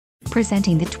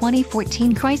Presenting the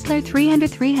 2014 Chrysler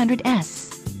 300/300S.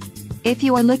 If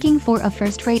you are looking for a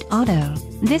first-rate auto,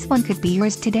 this one could be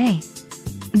yours today.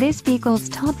 This vehicle's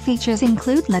top features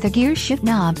include leather gear shift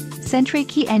knob, Sentry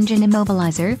key engine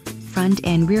immobilizer, front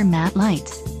and rear matte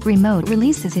lights, remote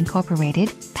releases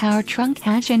incorporated, power trunk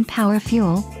hatch and power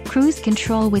fuel, cruise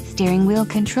control with steering wheel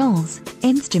controls,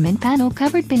 instrument panel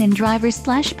covered bin and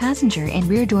driver/passenger and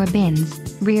rear door bins,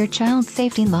 rear child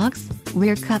safety locks,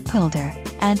 rear cup holder,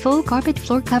 and full carpet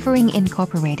floor covering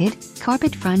incorporated,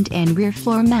 carpet front and rear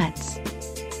floor mats.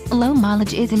 Low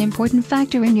mileage is an important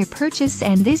factor in your purchase,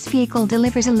 and this vehicle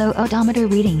delivers a low odometer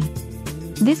reading.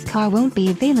 This car won't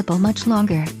be available much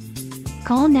longer.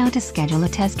 Call now to schedule a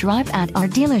test drive at our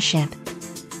dealership.